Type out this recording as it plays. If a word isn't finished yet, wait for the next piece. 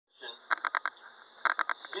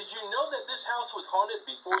Did you know that this house was haunted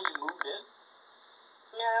before you moved in?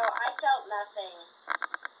 No, I felt nothing.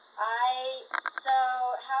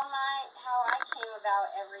 How I came about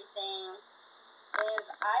everything is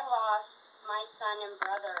I lost my son and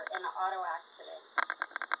brother in an auto accident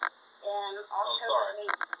in October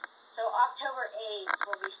 8th. So October 8th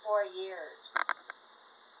will be 4 years.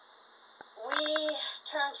 We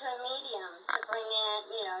turned to a medium to bring in,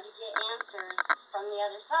 to get answers from the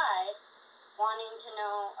other side, wanting to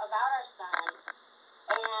know about our son.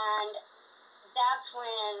 And that's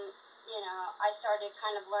when, I started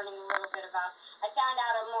kind of learning a little bit about, I found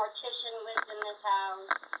out a mortician lived in this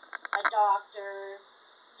house, a doctor.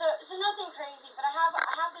 So nothing crazy, but I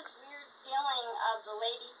have this weird feeling of the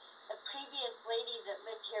previous lady that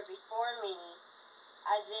lived here before me,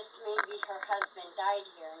 as if maybe her husband died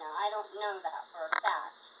here. Now, I don't know that for a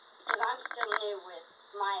fact, because I'm still new with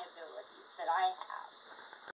my abilities that I have.